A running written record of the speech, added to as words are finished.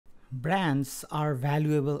Brands are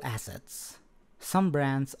valuable assets. Some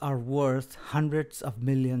brands are worth hundreds of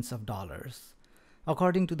millions of dollars.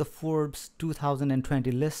 According to the Forbes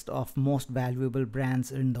 2020 list of most valuable brands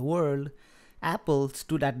in the world, Apple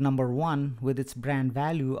stood at number 1 with its brand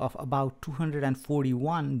value of about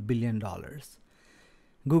 $241 billion.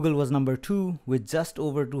 Google was number 2 with just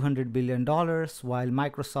over $200 billion, while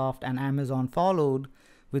Microsoft and Amazon followed,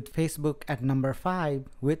 with Facebook at number 5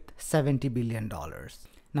 with $70 billion.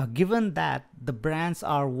 Now, given that the brands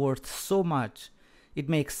are worth so much, it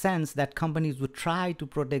makes sense that companies would try to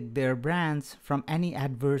protect their brands from any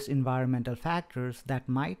adverse environmental factors that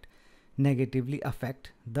might negatively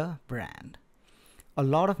affect the brand. A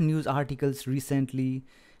lot of news articles recently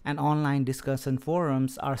and online discussion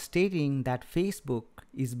forums are stating that Facebook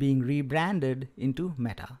is being rebranded into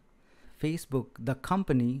Meta. Facebook, the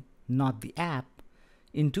company, not the app,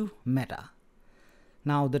 into Meta.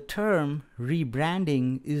 Now, the term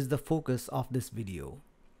rebranding is the focus of this video.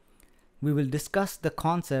 We will discuss the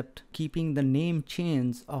concept keeping the name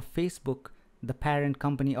change of Facebook, the parent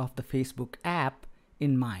company of the Facebook app,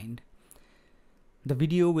 in mind. The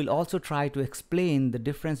video will also try to explain the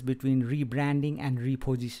difference between rebranding and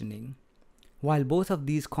repositioning. While both of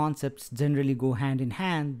these concepts generally go hand in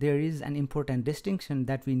hand, there is an important distinction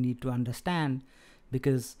that we need to understand,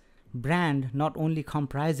 because brand not only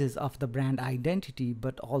comprises of the brand identity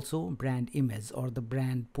but also brand image, or the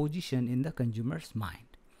brand position in the consumer's mind.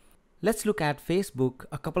 Let's look at Facebook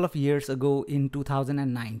a couple of years ago in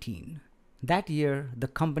 2019. That year, the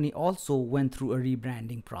company also went through a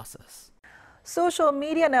rebranding process. Social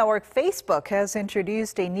media network Facebook has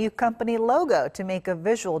introduced a new company logo to make a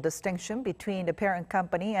visual distinction between the parent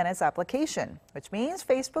company and its application, which means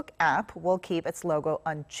Facebook app will keep its logo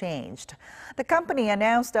unchanged. The company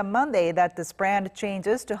announced on Monday that this brand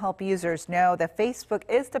changes to help users know that Facebook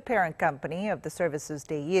is the parent company of the services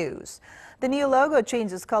they use. The new logo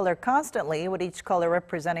changes color constantly, with each color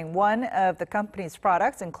representing one of the company's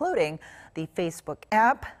products, including the Facebook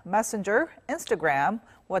app, Messenger, Instagram,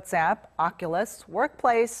 WhatsApp, Oculus,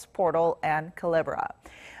 Workplace, Portal, and Calibra.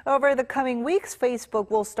 Over the coming weeks, Facebook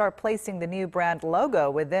will start placing the new brand logo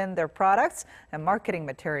within their products and marketing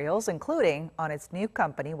materials, including on its new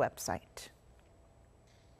company website.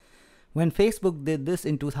 When Facebook did this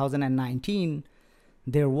in 2019,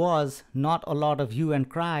 there was not a lot of hue and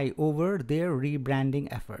cry over their rebranding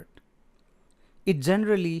effort. It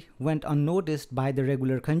generally went unnoticed by the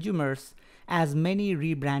regular consumers, as many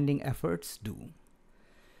rebranding efforts do.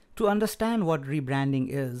 To understand what rebranding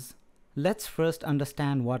is, let's first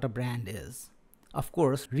understand what a brand is. Of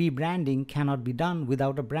course, rebranding cannot be done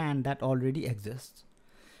without a brand that already exists.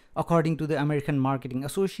 According to the American Marketing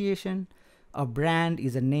Association, a brand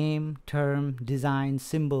is a name, term, design,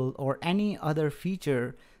 symbol, or any other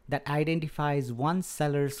feature that identifies one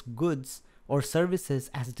seller's goods or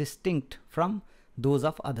services as distinct from those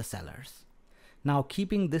of other sellers. Now,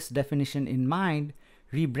 keeping this definition in mind,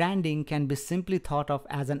 rebranding can be simply thought of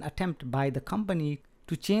as an attempt by the company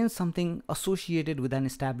to change something associated with an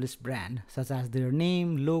established brand, such as their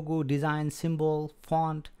name, logo, design, symbol,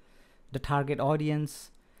 font, the target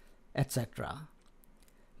audience, etc.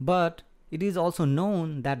 But it is also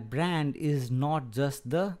known that brand is not just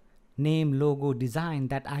the name, logo, design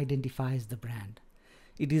that identifies the brand.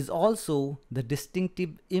 It is also the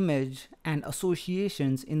distinctive image and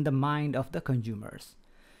associations in the mind of the consumers.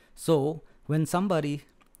 So,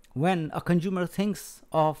 when a consumer thinks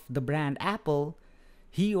of the brand Apple,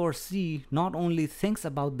 he or she not only thinks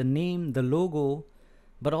about the name, the logo,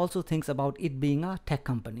 but also thinks about it being a tech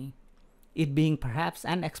company, it being perhaps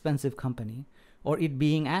an expensive company, or it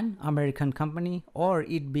being an American company, or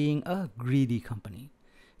it being a greedy company.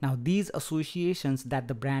 Now, these associations that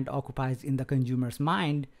the brand occupies in the consumer's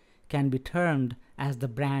mind can be termed as the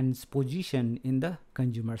brand's position in the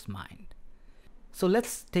consumer's mind. So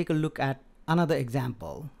let's take a look at another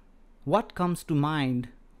example. What comes to mind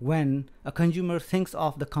when a consumer thinks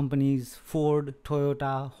of the companies Ford,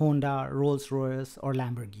 Toyota, Honda, Rolls-Royce, or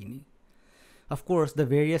Lamborghini? Of course, the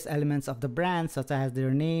various elements of the brand, such as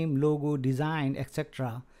their name, logo, design,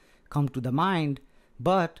 etc., come to the mind,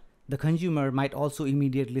 but the consumer might also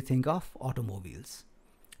immediately think of automobiles.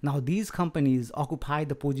 Now, these companies occupy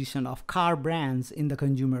the position of car brands in the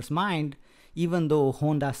consumer's mind, even though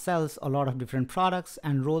Honda sells a lot of different products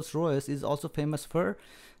and Rolls-Royce is also famous for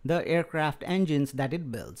the aircraft engines that it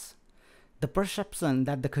builds. The perception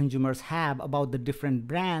that the consumers have about the different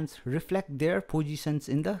brands reflect their positions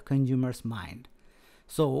in the consumer's mind.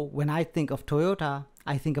 So when I think of Toyota,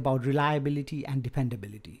 I think about reliability and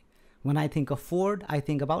dependability. When I think of Ford, I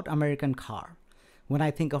think about American car. When I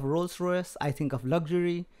think of Rolls-Royce, I think of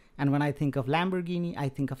luxury And when I think of Lamborghini, I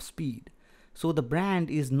think of speed. So the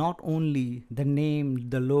brand is not only the name,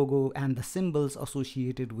 the logo, and the symbols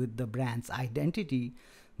associated with the brand's identity,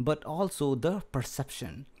 but also the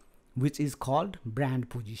perception, which is called brand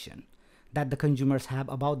position, that the consumers have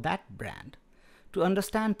about that brand. To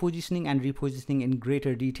understand positioning and repositioning in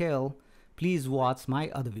greater detail, please watch my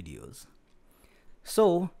other videos.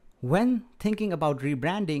 So, when thinking about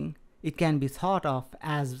rebranding, it can be thought of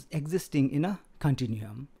as existing in a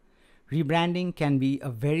continuum. Rebranding can be a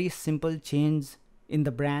very simple change in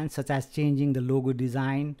the brand, such as changing the logo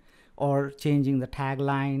design or changing the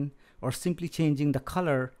tagline or simply changing the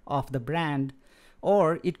color of the brand.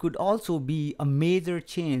 Or it could also be a major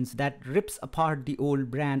change that rips apart the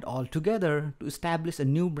old brand altogether to establish a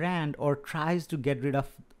new brand or tries to get rid of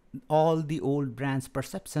all the old brand's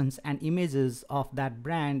perceptions and images of that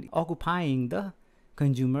brand occupying the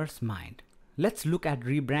consumer's mind. Let's look at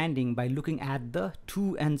rebranding by looking at the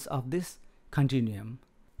two ends of this continuum.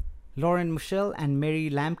 Lauren Michel and Mary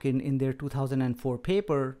Lampkin in their 2004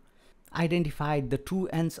 paper identified the two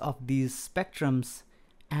ends of these spectrums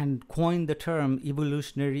and coined the term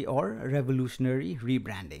evolutionary or revolutionary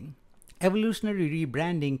rebranding. Evolutionary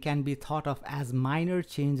rebranding can be thought of as minor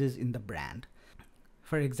changes in the brand.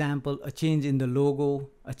 For example, a change in the logo,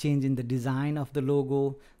 a change in the design of the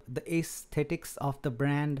logo, the aesthetics of the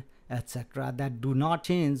brand, etc., that do not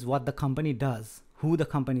change what the company does, who the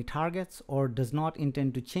company targets, or does not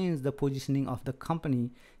intend to change the positioning of the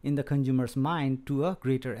company in the consumer's mind to a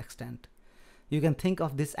greater extent. You can think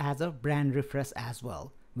of this as a brand refresh as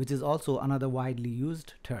well, which is also another widely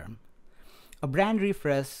used term. A brand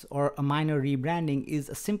refresh or a minor rebranding is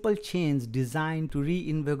a simple change designed to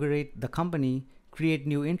reinvigorate the company, create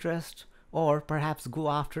new interest, or perhaps go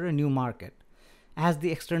after a new market. As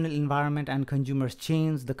the external environment and consumers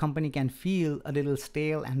change, the company can feel a little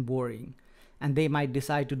stale and boring, and they might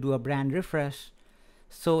decide to do a brand refresh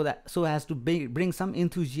so as to bring some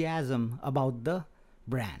enthusiasm about the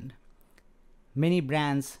brand. Many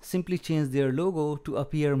brands simply change their logo to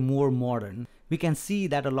appear more modern. We can see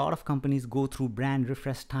that a lot of companies go through brand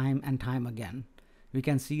refresh time and time again. We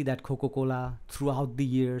can see that Coca-Cola throughout the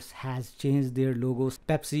years has changed their logos.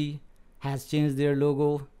 Pepsi has changed their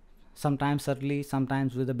logo, sometimes subtly,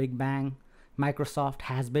 sometimes with a big bang. Microsoft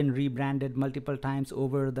has been rebranded multiple times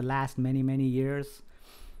over the last many years.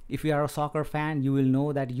 If you are a soccer fan, you will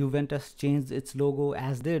know that Juventus changed its logo,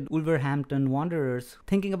 as did Wolverhampton Wanderers.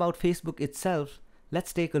 Thinking about Facebook itself,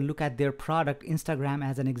 let's take a look at their product Instagram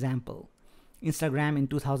as an example. Instagram in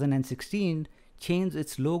 2016 changed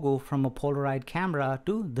its logo from a Polaroid camera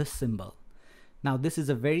to this symbol. Now, this is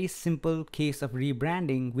a very simple case of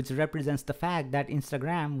rebranding, which represents the fact that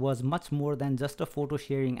Instagram was much more than just a photo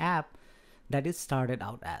sharing app that it started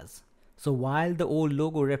out as. So while the old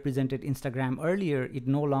logo represented Instagram earlier, it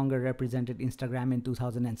no longer represented Instagram in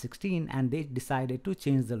 2016, and they decided to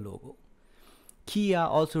change the logo. Kia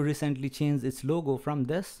also recently changed its logo from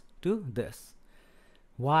this to this,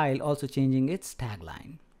 while also changing its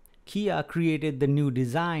tagline. Kia created the new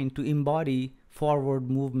design to embody forward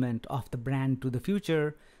movement of the brand to the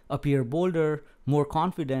future, appear bolder, more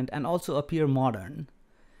confident, and also appear modern.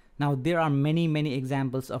 Now, there are many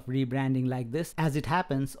examples of rebranding like this, as it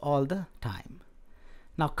happens all the time.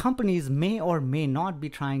 Now, companies may or may not be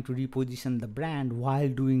trying to reposition the brand while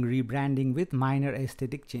doing rebranding with minor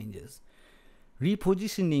aesthetic changes.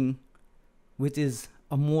 Repositioning, which is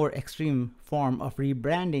a more extreme form of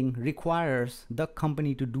rebranding, requires the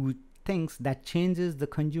company to do things that changes the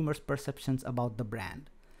consumer's perceptions about the brand.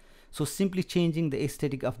 So simply changing the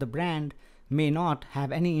aesthetic of the brand may not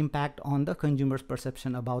have any impact on the consumer's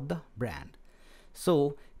perception about the brand.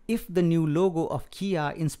 So if the new logo of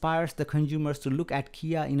Kia inspires the consumers to look at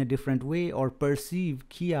Kia in a different way or perceive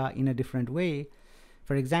Kia in a different way,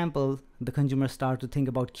 for example, the consumers start to think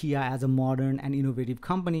about Kia as a modern and innovative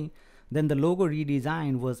company, then the logo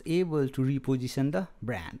redesign was able to reposition the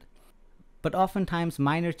brand. But oftentimes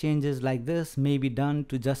minor changes like this may be done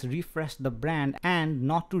to just refresh the brand and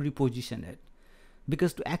not to reposition it.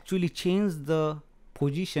 Because to actually change the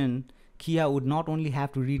position, Kia would not only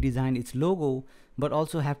have to redesign its logo, but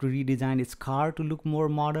also have to redesign its car to look more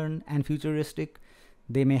modern and futuristic.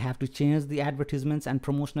 They may have to change the advertisements and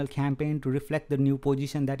promotional campaign to reflect the new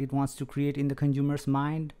position that it wants to create in the consumer's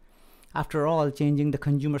mind. After all, changing the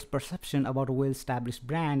consumer's perception about a well-established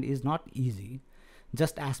brand is not easy.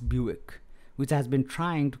 Just ask Buick, which has been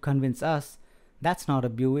trying to convince us that's not a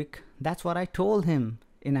Buick, that's what I told him,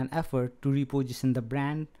 in an effort to reposition the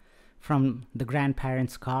brand from the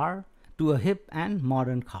grandparents' car to a hip and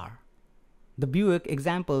modern car. The Buick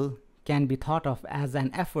example can be thought of as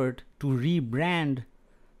an effort to rebrand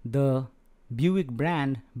the Buick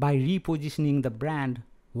brand by repositioning the brand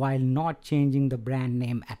while not changing the brand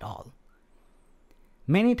name at all.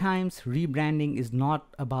 Many times, rebranding is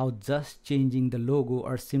not about just changing the logo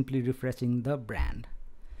or simply refreshing the brand.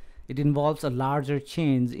 It involves a larger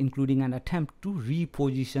change, including an attempt to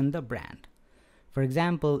reposition the brand. For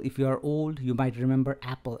example, if you are old, you might remember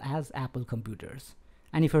Apple as Apple Computers.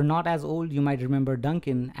 And if you're not as old, you might remember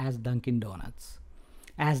Dunkin' as Dunkin' Donuts.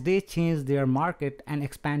 As they changed their market and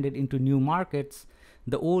expanded into new markets,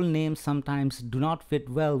 the old names sometimes do not fit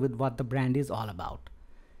well with what the brand is all about.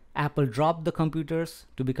 Apple dropped the computers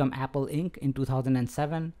to become Apple Inc. in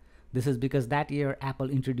 2007. This is because that year Apple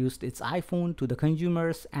introduced its iPhone to the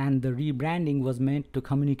consumers, and the rebranding was meant to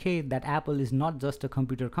communicate that Apple is not just a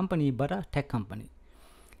computer company but a tech company.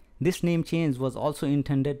 This name change was also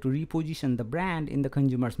intended to reposition the brand in the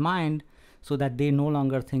consumer's mind so that they no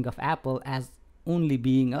longer think of Apple as only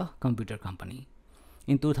being a computer company.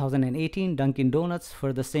 In 2018, Dunkin' Donuts,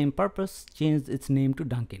 for the same purpose, changed its name to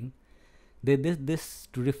Dunkin'. They did this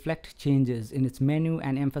to reflect changes in its menu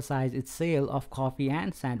and emphasize its sale of coffee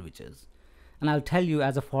and sandwiches. And I'll tell you,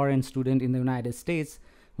 as a foreign student in the United States,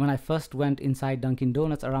 when I first went inside Dunkin'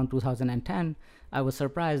 Donuts around 2010, I was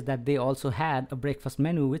surprised that they also had a breakfast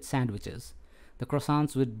menu with sandwiches. The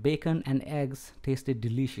croissants with bacon and eggs tasted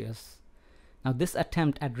delicious. Now, this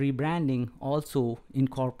attempt at rebranding also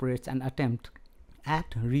incorporates an attempt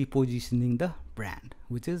at repositioning the brand,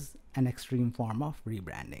 which is an extreme form of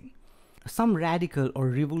rebranding. Some radical or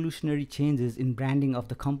revolutionary changes in branding of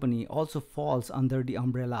the company also falls under the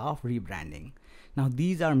umbrella of rebranding. Now,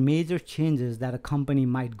 these are major changes that a company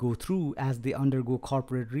might go through as they undergo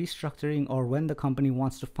corporate restructuring, or when the company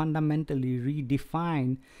wants to fundamentally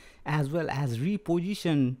redefine as well as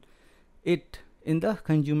reposition it in the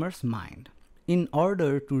consumer's mind. In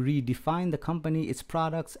order to redefine the company, its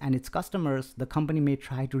products, and its customers, the company may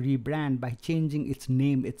try to rebrand by changing its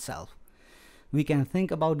name itself. We can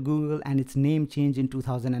think about Google and its name change in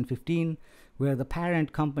 2015, where the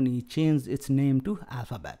parent company changed its name to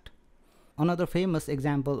Alphabet. Another famous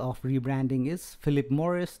example of rebranding is Philip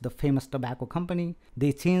Morris, the famous tobacco company.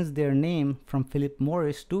 They changed their name from Philip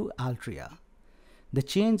Morris to Altria. The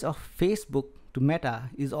change of Facebook to Meta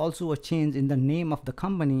is also a change in the name of the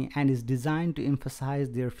company and is designed to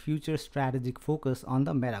emphasize their future strategic focus on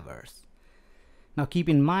the metaverse. Now, keep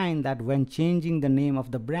in mind that when changing the name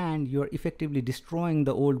of the brand, you're effectively destroying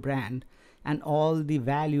the old brand and all the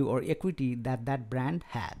value or equity that that brand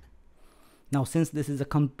had. Now, since this is a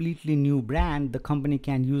completely new brand, the company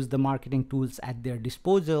can use the marketing tools at their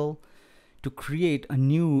disposal to create a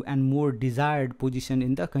new and more desired position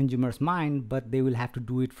in the consumer's mind, but they will have to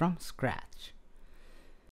do it from scratch.